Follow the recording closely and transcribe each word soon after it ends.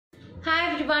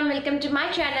Hi everyone, welcome to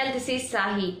my channel. This is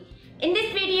Sahi. In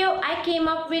this video, I came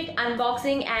up with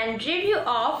unboxing and review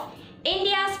of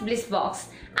India's Bliss box.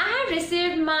 I have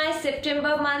received my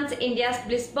September month's India's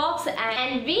Bliss box,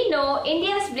 and we know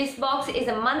India's Bliss box is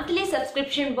a monthly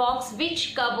subscription box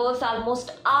which covers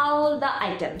almost all the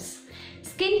items.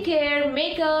 Skincare,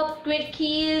 makeup,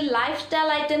 quirky,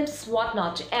 lifestyle items,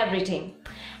 whatnot, everything.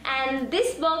 And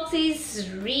this box is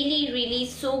really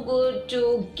so good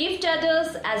to gift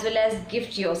others as well as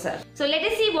gift yourself. So let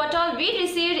us see what all we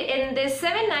received in this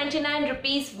 799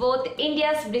 rupees worth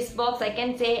India's Bliss box. I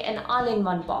can say an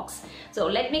all-in-one box. So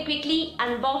let me quickly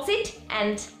unbox it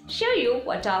and show you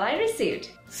what all I received.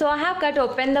 So I have cut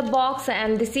open the box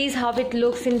and this is how it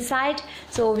looks inside.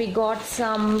 So we got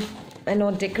some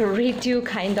decorative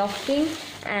kind of thing,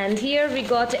 and here we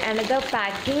got another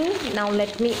packing. Now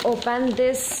let me open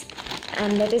this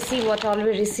and let us see what all we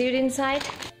received inside.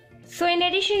 So in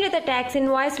addition to the tax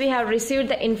invoice, we have received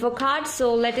the info card.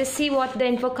 So let us see what the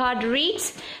info card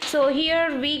reads. So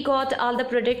here we got all the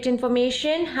product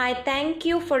information. Hi, thank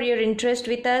you for your interest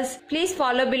with us. Please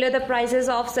follow below the prices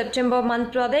of September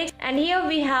month products. And here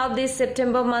we have this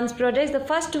September month products. The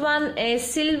first one is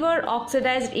silver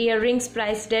oxidized earrings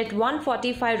priced at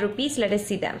 145 rupees. Let us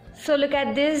see them. So look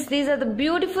at this. These are the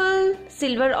beautiful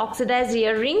silver oxidized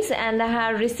earrings, and I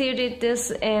have received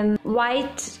this in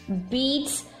white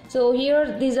beads. So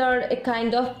here these are a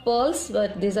kind of pearls,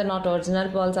 but these are not original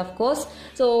pearls, of course.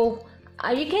 So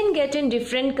you can get in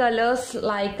different colors,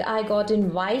 like I got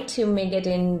in white, you may get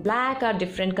in black, or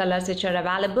different colors which are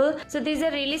available. So these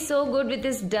are really so good with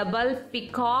this double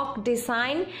peacock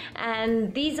design,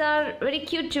 and these are very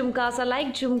cute jhumkas. I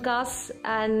like jhumkas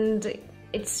and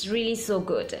it's really so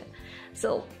good.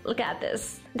 So look at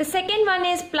this. The second one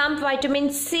is Plump Vitamin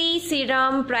C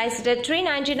Serum priced at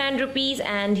 399 rupees,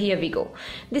 and here we go.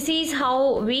 This is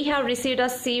how we have received a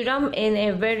serum in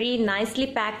a very nicely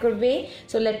packed way.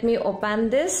 So let me open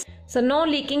this. So no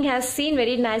leaking has seen,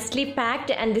 very nicely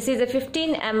packed, and this is a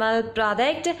 15 ml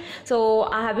product. So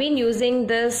I have been using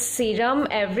this serum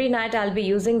every night. I'll be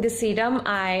using this serum.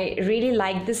 I really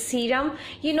like this serum.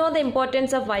 You know the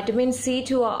importance of vitamin C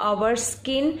to our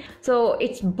skin. So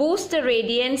it boosts the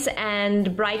radiance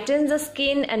and brightens the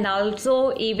skin, and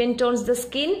also even tones the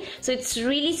skin. So it's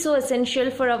really so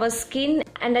essential for our skin,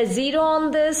 and I zero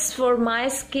on this for my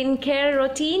skincare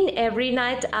routine. Every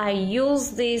night I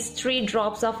use these 3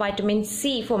 drops of vitamin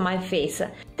C for my face.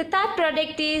 The third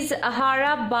product is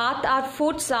Ahara bath or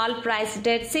foot salt priced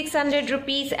at 600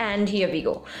 rupees, and here we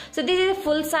go. So this is a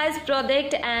full size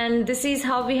product, and this is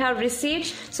how we have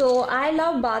received. So I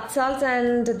love bath salts,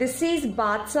 and this is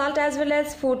bath salt as well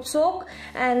as foot soak,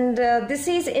 and this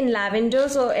is in lavender.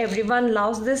 So everyone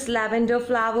loves this lavender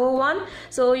flower one.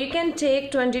 So you can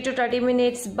take 20 to 30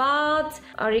 minutes bath,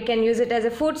 or you can use it as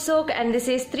a foot soak, and this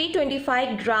is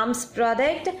 325 grams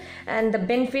product, and the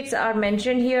benefits are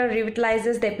mentioned here.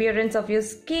 Revitalizes the appearance of your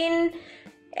skin,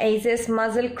 eases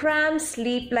muscle cramps,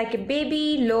 sleep like a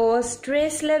baby, lowers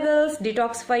stress levels,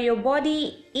 detoxify your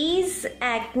body, ease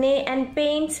acne and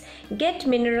pains, get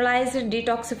mineralized,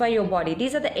 detoxify your body.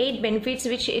 These are the 8 benefits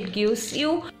which it gives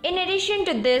you. In addition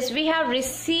to this, we have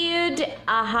received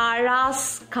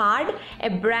Ahara's card, a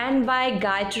brand by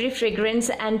Gayatri Fragrance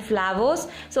and Flowers.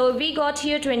 So we got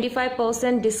here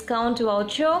 25% discount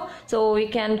voucher, so you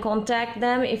can contact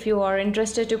them if you are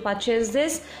interested to purchase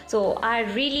this. So I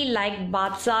really like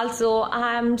bath salt, so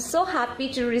I am so happy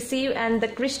to receive, and the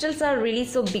crystals are really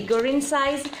so bigger in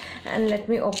size. And let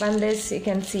me open this. You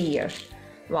can see here.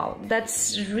 Wow,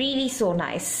 that's really so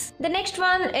nice. The next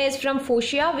one is from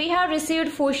Fuschia. We have received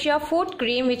Fuschia foot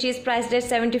cream, which is priced at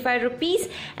 75 rupees,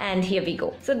 and here we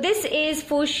go. So this is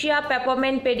Fuschia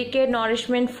peppermint pedicure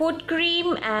nourishment foot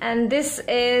cream, and this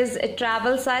is a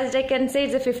travel sized. I can say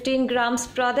it's a 15 grams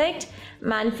product,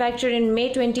 manufactured in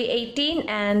May 2018,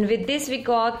 and with this we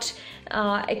got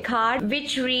a card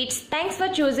which reads, "Thanks for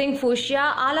choosing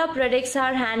Fuschia. All our products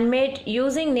are handmade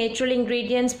using natural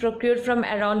ingredients procured from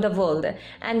around the world."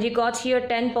 And you got here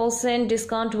 10%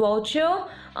 discount voucher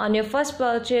on your first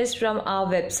purchase from our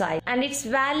website, and it's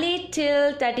valid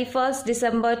till 31st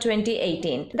December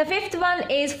 2018. The fifth one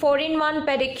is 4-in-1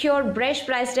 pedicure brush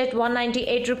priced at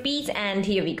 198 rupees, and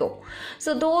here we go.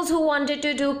 So those who wanted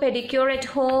to do pedicure at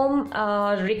home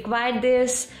required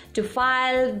this to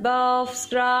file, buff,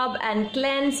 scrub and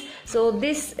cleanse. So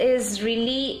this is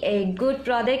really a good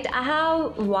product. I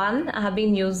have one I have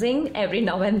been using every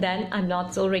now and then. I'm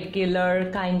not so regular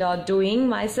kind of doing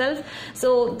myself.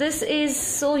 So this is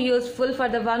so useful for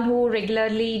the one who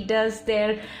regularly does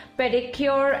their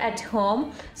pedicure at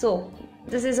home. So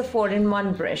This is a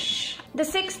 4-in-1 brush. The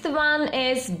 6th one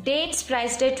is dates,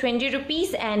 priced at 20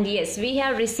 rupees, and yes, we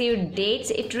have received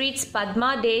dates. It reads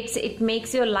Padma dates. It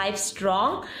makes your life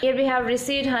strong. Here we have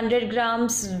received 100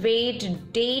 grams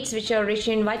weight dates which are rich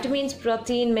in vitamins,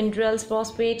 protein, minerals,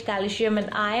 phosphate, calcium and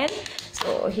iron.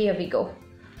 So here we go.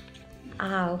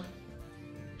 Ow.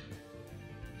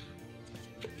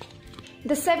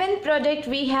 The 7th product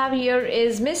we have here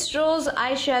is Miss Rose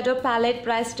eyeshadow palette,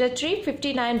 priced at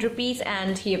 359 rupees,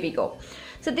 and here we go.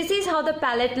 So this is how the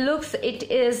palette looks. It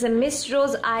is a Miss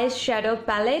Rose eyeshadow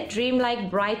palette, dreamlike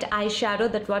bright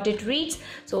eyeshadow, that's what it reads.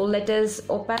 So let us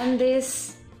open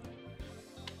this.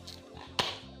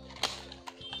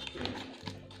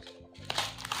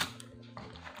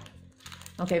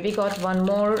 Okay, we got one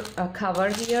more cover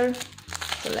here.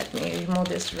 So let me remove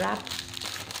this wrap.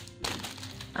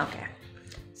 Okay.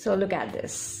 So look at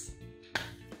this.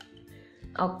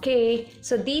 Okay,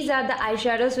 so these are the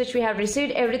eyeshadows which we have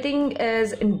received. Everything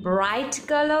is in bright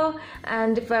color,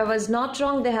 and if I was not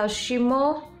wrong, they have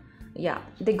shimmer. Yeah,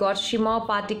 they got shimmer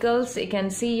particles. You can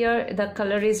see here the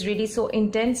color is really so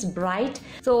intense, bright.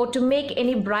 So to make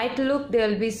any bright look, they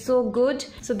will be so good.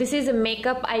 So this is a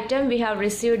makeup item we have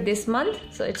received this month,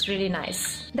 so it's really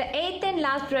nice. The 8th and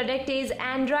last product is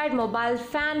Android mobile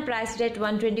fan, priced at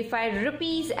 125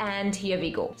 rupees, and here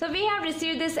we go. So we have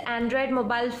received this Android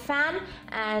mobile fan,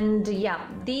 and yeah,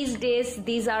 these days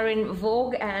these are in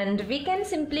vogue and we can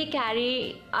simply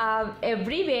carry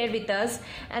everywhere with us,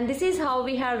 and this is how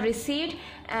we have received.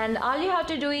 And all you have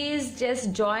to do is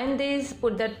just join this,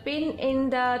 put that pin in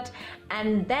that,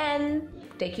 and then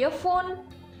take your phone,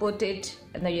 put it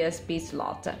in the USB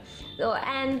slot. So,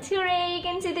 and hooray, you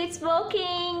can see that it's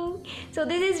working. So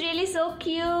this is really so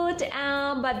cute,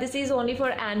 but this is only for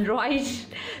Android.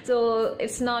 So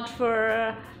it's not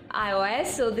for iOS,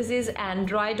 so this is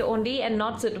Android only and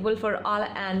not suitable for all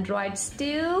Androids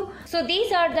too. So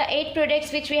these are the 8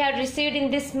 products which we have received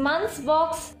in this month's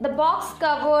box. The box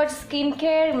covered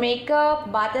skincare,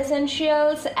 makeup, bath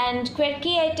essentials and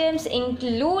quirky items,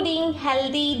 including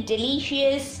healthy,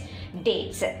 delicious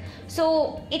dates.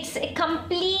 So it's a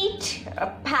complete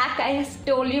pack, I have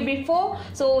told you before.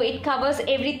 So it covers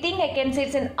everything. I can say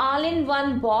it's an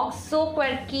all-in-one box. So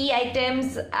quirky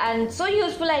items and so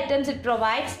useful items it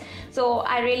provides. So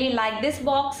I really like this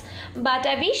box, but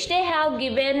I wish they have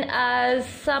given us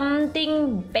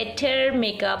something better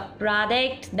makeup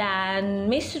product than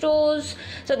Miss Rose.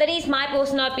 So that is my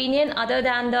personal opinion. Other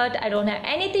than that, I don't have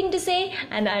anything to say,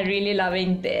 and I'm really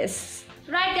loving this.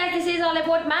 Right guys, this is all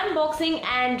about my unboxing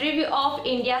and review of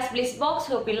India's Bliss box.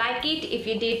 Hope you like it. If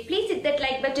you did, please hit that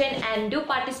like button and do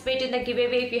participate in the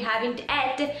giveaway if you haven't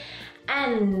yet.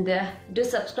 And do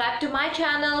subscribe to my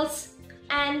channels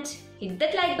and hit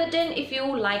that like button if you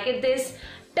like this.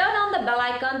 Turn on the bell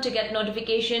icon to get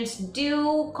notifications.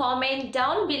 Do comment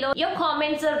down below. Your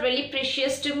comments are really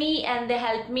precious to me and they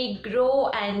help me grow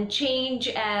and change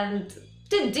and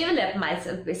to develop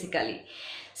myself basically.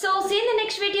 So see you in the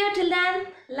next video. Till then,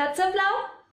 lots of love.